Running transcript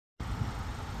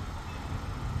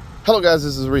Hello guys,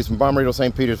 this is Reese from Bommarito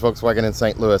St. Peter's Volkswagen in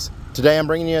St. Louis. Today I'm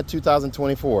bringing you a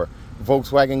 2024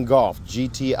 Volkswagen Golf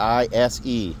GTI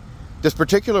SE. This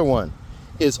particular one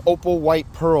is opal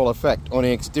white pearl effect on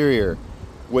the exterior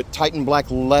with Titan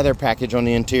black leather package on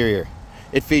the interior.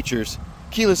 It features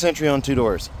keyless entry on 2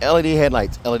 doors, LED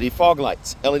headlights, LED fog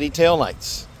lights, LED tail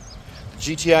lights,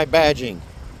 GTI badging,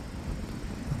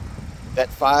 that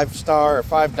 5-star or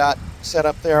 5-dot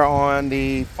setup there on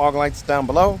the fog lights down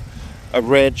below, a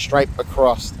red stripe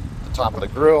across the top of the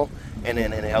grille, and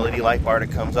then an LED light bar that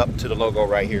comes up to the logo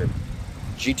right here.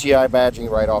 GTI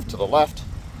badging right off to the left.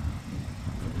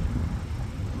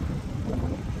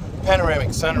 Panoramic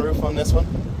sunroof on this one.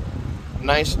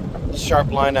 Nice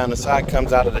sharp line down the side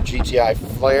comes out of the GTI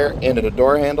flare into the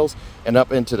door handles and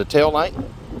up into the tail light.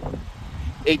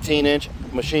 18-inch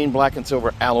machine black and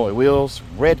silver alloy wheels,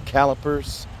 red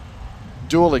calipers,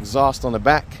 dual exhaust on the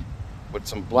back with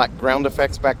some black ground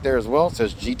effects back there as well. It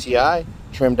says GTI,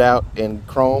 trimmed out in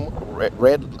chrome,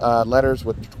 red letters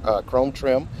with chrome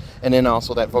trim, and then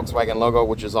also that Volkswagen logo,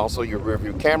 which is also your rear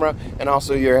view camera and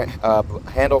also your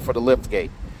handle for the lift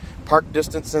gate. Park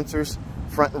distance sensors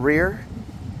front and rear.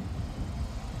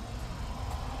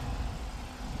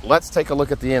 Let's take a look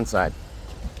at the inside.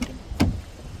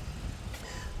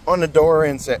 On the door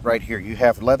inset right here, you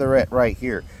have leatherette right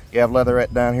here. You have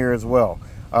leatherette down here as well.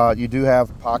 You do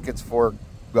have pockets for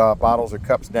bottles or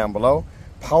cups down below.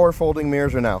 Power folding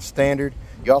mirrors are now standard.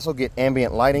 You also get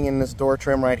ambient lighting in this door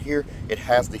trim right here. It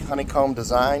has the honeycomb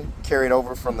design carried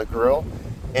over from the grille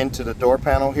into the door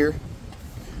panel here.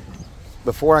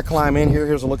 Before I climb in here,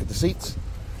 here's a look at the seats.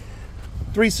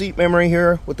 3-seat memory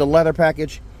here with the leather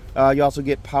package. You also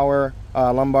get power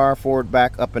lumbar, forward,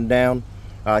 back, up and down.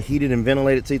 Heated and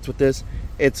ventilated seats with this.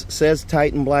 It says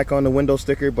Titan black on the window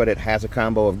sticker, but it has a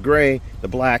combo of gray, the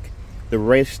black, the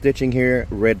race stitching here,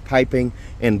 red piping,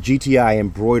 and GTI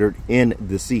embroidered in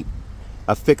the seat.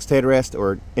 A fixed headrest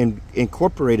or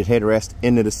incorporated headrest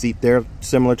into the seat there,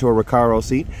 similar to a Recaro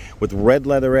seat, with red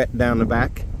leatherette down the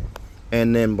back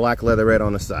and then black leatherette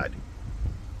on the side.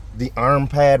 The arm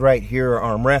pad right here, or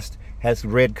armrest, has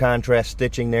red contrast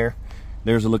stitching there.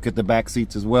 There's a look at the back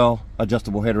seats as well.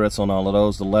 Adjustable headrests on all of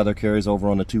those. The leather carries over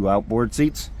on the 2 outboard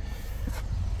seats.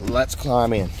 Let's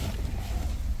climb in.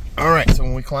 Alright, so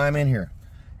when we climb in here,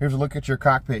 here's a look at your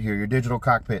cockpit here, your digital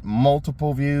cockpit.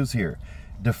 Multiple views here.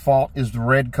 Default is the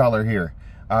red color here.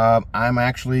 I'm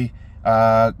actually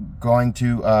going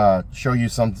to show you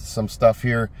some stuff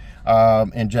here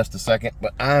in just a second,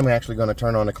 but I'm actually going to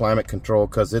turn on the climate control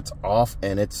because it's off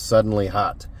and it's suddenly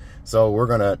hot. So we're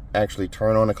going to actually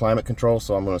turn on the climate control,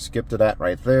 so I'm going to skip to that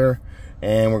right there,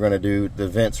 and we're going to do the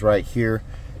vents right here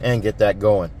and get that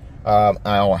going.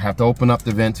 I'll have to open up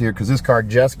the vents here because this car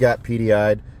just got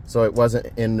PDI'd, so it wasn't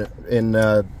in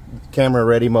camera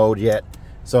ready mode yet.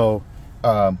 So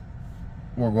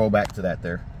we'll go back to that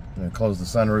there. I'm going to close the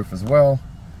sunroof as well.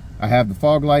 I have the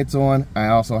fog lights on. I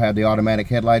also have the automatic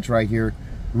headlights right here.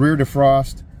 Rear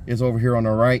defrost is over here on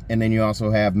the right, and then you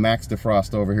also have max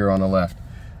defrost over here on the left.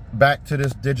 Back to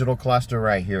this digital cluster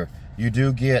right here. You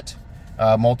do get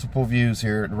multiple views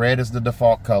here. Red is the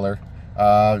default color.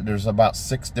 There's about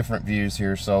 6 different views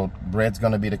here, so red's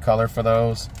going to be the color for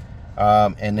those.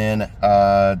 And then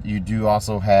you do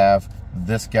also have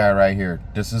this guy right here.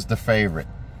 This is the favorite.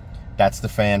 That's the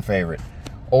fan favorite.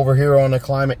 Over here on the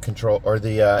climate control, or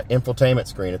the infotainment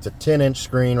screen, it's a 10-inch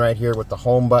screen right here with the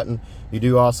home button. You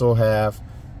do also have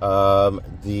I'm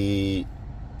going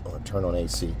to turn on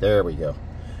AC. There we go.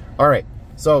 All right,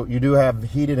 so you do have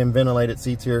heated and ventilated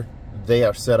seats here. They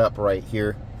are set up right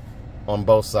here on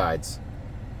both sides.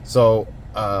 So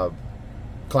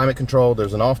climate control,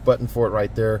 there's an off button for it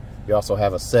right there. You also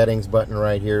have a settings button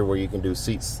right here where you can do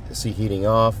seat heating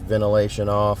off, ventilation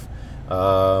off.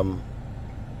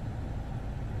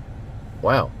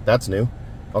 Wow, that's new.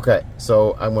 Okay,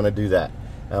 so I'm going to do that.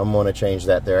 I'm going to change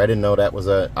that there. I didn't know that was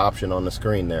an option on the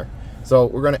screen there. So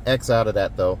we're going to X out of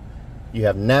that though. You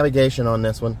have navigation on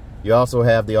this one. You also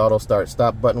have the auto start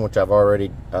stop button, which I've already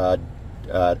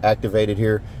activated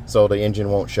here, so the engine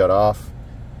won't shut off.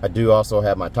 I do also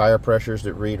have my tire pressures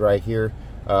that read right here,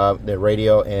 the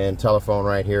radio and telephone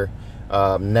right here.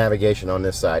 Navigation on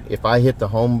this side. If I hit the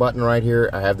home button right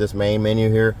here, I have this main menu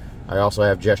here. I also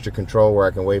have gesture control where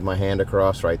I can wave my hand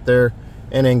across right there,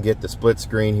 and then get the split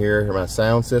screen here. My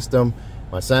sound system.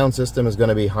 My sound system is going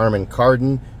to be Harman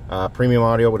Kardon, premium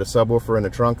audio with a subwoofer in the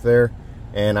trunk there.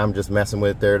 And I'm just messing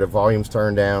with it there. The volume's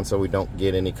turned down so we don't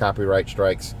get any copyright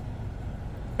strikes.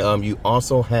 You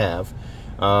also have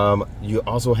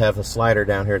a slider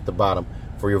down here at the bottom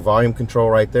for your volume control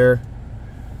right there.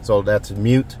 So that's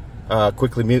mute,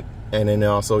 quickly mute And then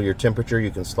also your temperature,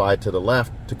 you can slide to the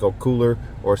left to go cooler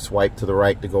or swipe to the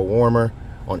right to go warmer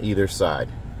on either side.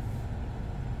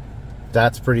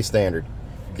 That's pretty standard.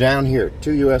 Down here,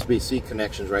 2 USB-C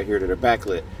connections right here that are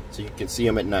backlit, so you can see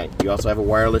them at night. You also have a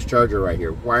wireless charger right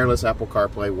here. Wireless Apple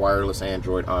CarPlay, wireless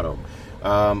Android Auto.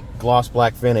 Gloss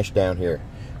black finish down here.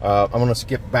 I'm going to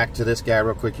skip back to this guy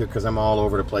real quick here because I'm all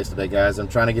over the place today, guys. I'm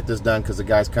trying to get this done because the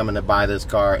guy's coming to buy this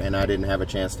car and I didn't have a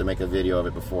chance to make a video of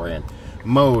it beforehand.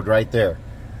 Mode right there.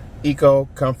 Eco,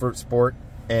 Comfort, Sport,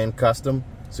 and Custom.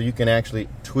 So you can actually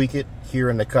tweak it here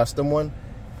in the Custom one.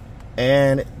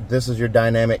 And this is your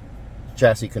dynamic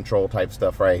chassis control type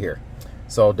stuff right here.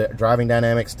 So driving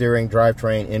dynamics, steering,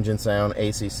 drivetrain, engine sound,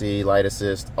 ACC, light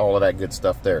assist, all of that good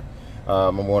stuff there.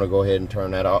 I'm going to go ahead and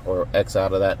turn that off or X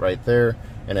out of that right there,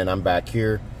 and then I'm back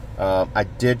here. I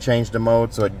did change the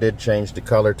mode, so it did change the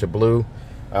color to blue.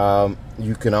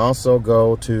 You can also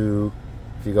go to,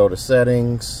 if you go to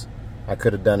settings, I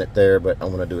could have done it there, but I'm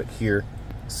going to do it here.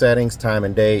 Settings, time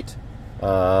and date,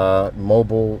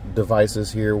 mobile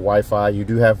devices here, Wi-Fi. You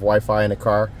do have Wi-Fi in the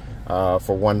car.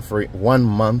 For 1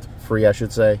 month free, I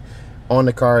should say. On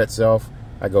the car itself,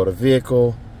 I go to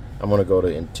vehicle, I'm going to go to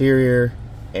interior,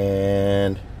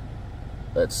 and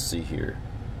let's see here.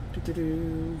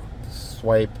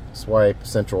 Swipe,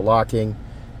 central locking,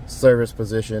 service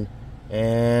position,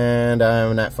 and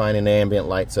I'm not finding the ambient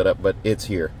light setup, but it's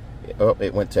here. Oh,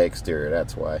 it went to exterior,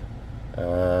 that's why.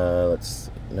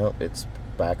 Nope, it's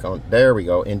back on. There we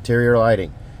go, interior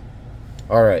lighting.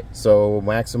 All right, so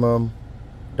maximum,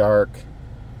 dark.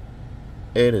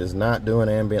 It is not doing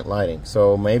ambient lighting,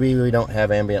 so maybe we don't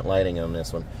have ambient lighting on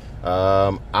this one.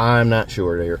 I'm not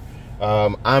sure here.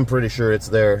 I'm pretty sure it's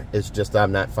there. It's just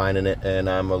I'm not finding it, and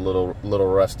I'm a little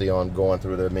rusty on going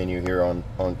through the menu here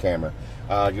on camera.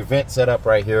 Your vent setup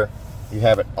right here, you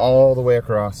have it all the way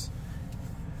across.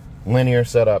 Linear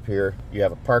setup here. You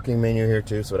have a parking menu here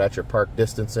too, so that's your park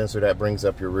distance sensor. That brings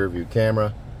up your rear view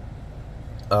camera.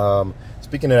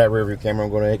 Speaking of that rear view camera,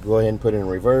 I'm going to go ahead and put it in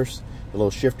reverse. The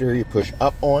little shifter here you push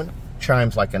up on,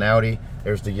 chimes like an Audi.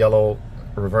 There's the yellow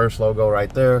reverse logo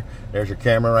right there. There's your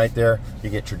camera right there. You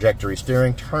get trajectory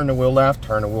steering. Turn the wheel left,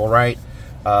 turn the wheel right.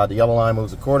 The yellow line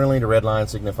moves accordingly. The red line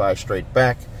signifies straight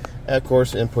back. And of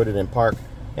course, input it in park,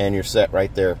 and you're set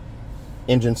right there.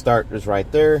 Engine start is right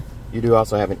there. You do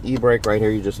also have an e-brake right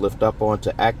here. You just lift up on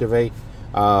to activate.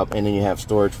 And then you have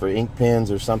storage for ink pens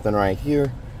or something right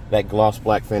here. That gloss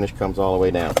black finish comes all the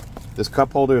way down. This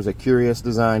cup holder is a curious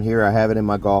design here. I have it in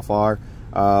my Golf R.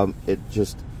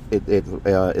 It's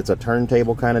a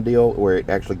turntable kind of deal where it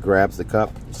actually grabs the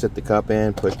cup. You sit the cup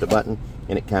in, push the button,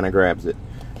 and it kind of grabs it.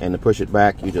 And to push it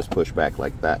back, you just push back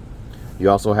like that. You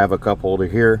also have a cup holder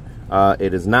here.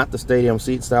 It is not the stadium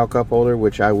seat style cup holder,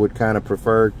 which I would kind of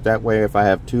prefer. That way, if I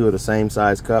have two of the same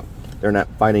size cup, they're not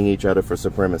fighting each other for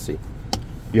supremacy.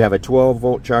 You have a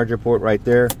 12-volt charger port right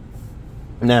there.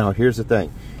 Now, here's the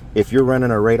thing. If you're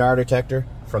running a radar detector,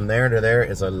 from there to there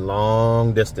is a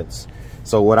long distance.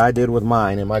 So what I did with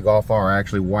mine in my Golf R, I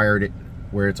actually wired it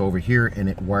where it's over here, and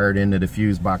it wired into the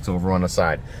fuse box over on the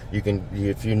side. You can,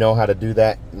 if you know how to do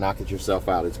that, knock it yourself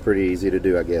out. It's pretty easy to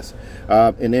do, I guess.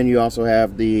 And then you also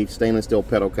have the stainless steel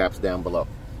pedal caps down below.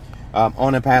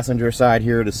 On the passenger side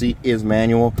here, the seat is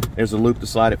manual. There's a loop to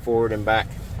slide it forward and back.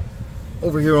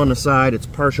 Over here on the side, it's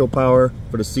partial power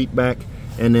for the seat back.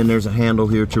 And then there's a handle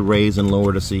here to raise and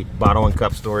lower the seat. Bottle and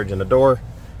cup storage in the door.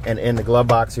 And in the glove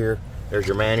box here, there's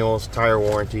your manuals, tire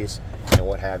warranties, and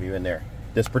what have you in there.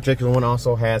 This particular one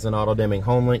also has an auto-dimming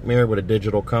HomeLink mirror with a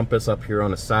digital compass up here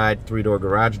on the side, 3-door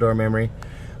garage door memory.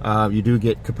 You do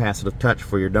get capacitive touch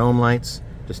for your dome lights.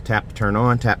 Just tap to turn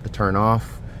on, tap to turn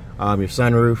off. Your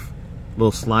sunroof,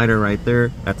 little slider right there.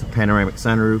 That's a panoramic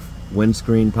sunroof.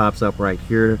 Windscreen pops up right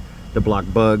here to block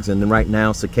bugs. And then right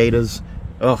now, cicadas.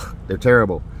 Ugh, they're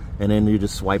terrible. And then you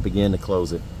just swipe again to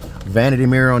close it. Vanity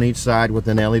mirror on each side with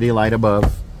an LED light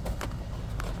above.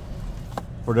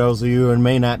 For those of you who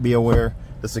may not be aware,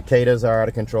 the cicadas are out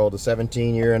of control. The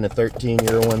 17-year and the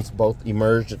 13-year ones both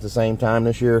emerged at the same time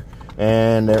this year,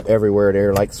 and they're everywhere.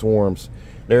 They're like swarms.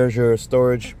 There's your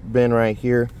storage bin right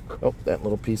here. Oh, that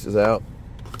little piece is out.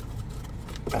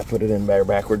 I put it in there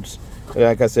backwards.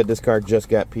 Like I said, this car just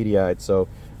got PDI'd, so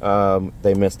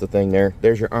they missed the thing there.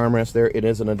 There's your armrest there. It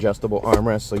is an adjustable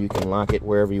armrest, so you can lock it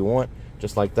wherever you want,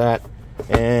 just like that,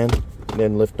 and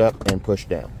then lift up and push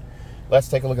down. Let's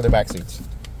take a look at the back seats.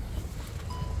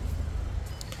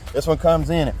 This one comes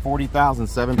in at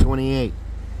 $40,728.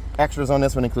 Extras on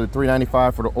this one include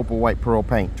 $395 for the Opal White Pearl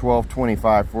paint,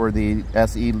 $1,225 for the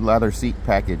SE leather seat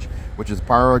package, which is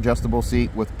power adjustable seat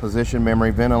with position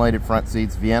memory, ventilated front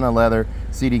seats, Vienna leather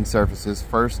seating surfaces,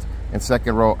 first and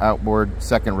second row outboard,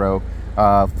 second row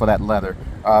for that leather.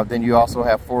 Then you also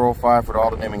have 405 for the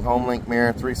auto-dimming home link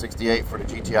mirror, 368 for the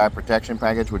GTI protection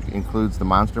package, which includes the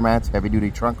monster mats,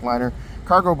 heavy-duty trunk liner,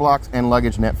 cargo blocks, and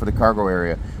luggage net for the cargo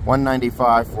area.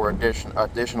 195 for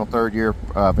additional third year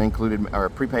of included or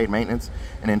prepaid maintenance,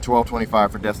 and then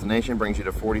 1225 for destination brings you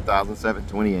to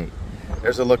 40,728.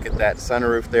 There's a look at that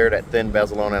sunroof there, that thin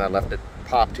bezel on it. I left it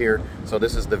popped here, so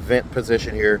this is the vent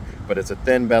position here, but it's a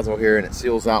thin bezel here and it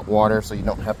seals out water, so you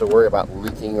don't have to worry about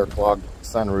leaking or clogged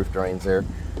sunroof drains there.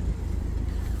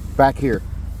 Back here,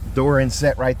 door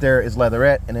inset right there is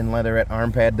leatherette, and then leatherette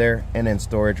arm pad there, and then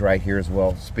storage right here as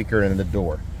well, speaker in the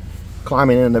door.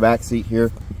 Climbing in the back seat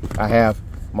here, I have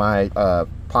my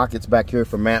pockets back here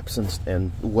for maps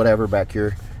and whatever back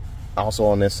here. Also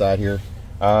on this side here,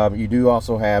 you do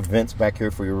also have vents back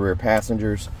here for your rear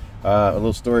passengers. A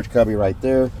little storage cubby right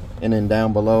there, and then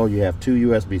down below you have two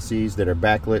USB-Cs that are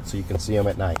backlit so you can see them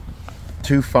at night.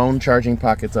 Two phone charging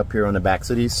pockets up here on the backs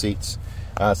of these seats,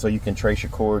 so you can trace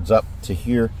your cords up to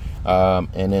here,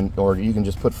 and then, or you can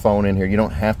just put phone in here. You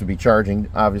don't have to be charging.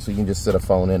 Obviously, you can just sit a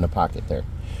phone in the pocket there.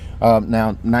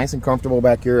 Now, nice and comfortable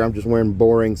back here. I'm just wearing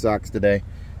boring socks today,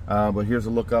 but here's a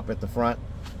look up at the front.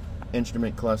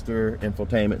 Instrument cluster,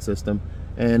 infotainment system,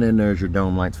 and then there's your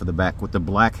dome lights for the back with the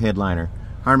black headliner.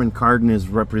 Harman Kardon is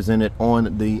represented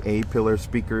on the A-pillar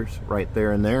speakers right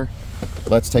there and there.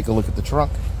 Let's take a look at the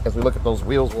trunk. As we look at those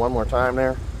wheels one more time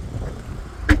there,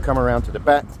 you come around to the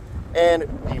back and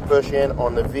you push in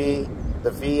on the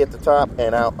V at the top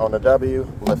and out on the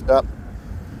W, lift up.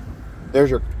 There's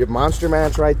your monster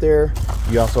mats right there.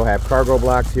 You also have cargo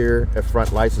blocks here, a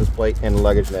front license plate, and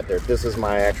luggage net there. This is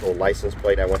my actual license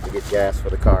plate. I went to get gas for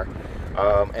the car.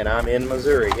 And I'm in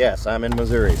Missouri. Yes, I'm in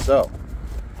Missouri. So,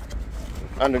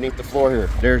 underneath the floor here,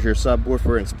 there's your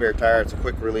subwoofer and spare tire. It's a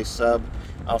quick release sub.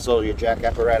 Also, your jack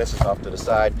apparatus is off to the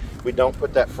side. We don't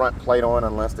put that front plate on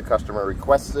unless the customer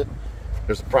requests it.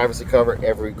 There's a privacy cover.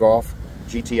 Every Golf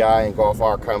GTI and Golf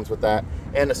R comes with that.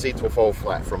 And the seats will fold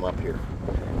flat from up here.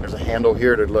 There's a handle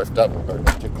here to lift up or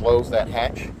to close that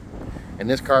hatch. And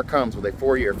this car comes with a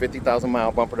 4-year,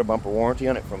 50,000-mile bumper-to-bumper warranty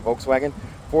on it from Volkswagen.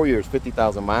 4 years,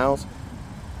 50,000 miles,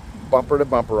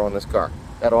 bumper-to-bumper on this car.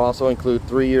 That'll also include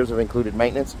 3 years of included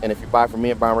maintenance. And if you buy from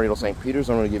me at Bommarito St. Peter's,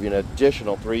 I'm going to give you an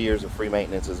additional 3 years of free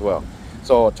maintenance as well.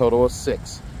 So a total of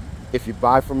 6. If you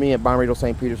buy from me at Bommarito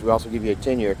St. Peter's, we also give you a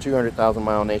 10-year,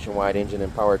 200,000-mile nationwide engine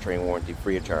and powertrain warranty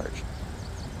free of charge.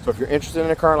 So if you're interested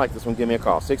in a car like this one, give me a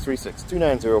call,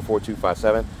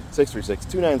 636-290-4257,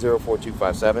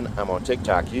 636-290-4257. I'm on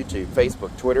TikTok, YouTube,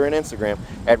 Facebook, Twitter, and Instagram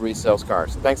at Reese Sells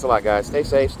Cars. Thanks a lot, guys. Stay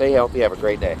safe, stay healthy, have a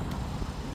great day.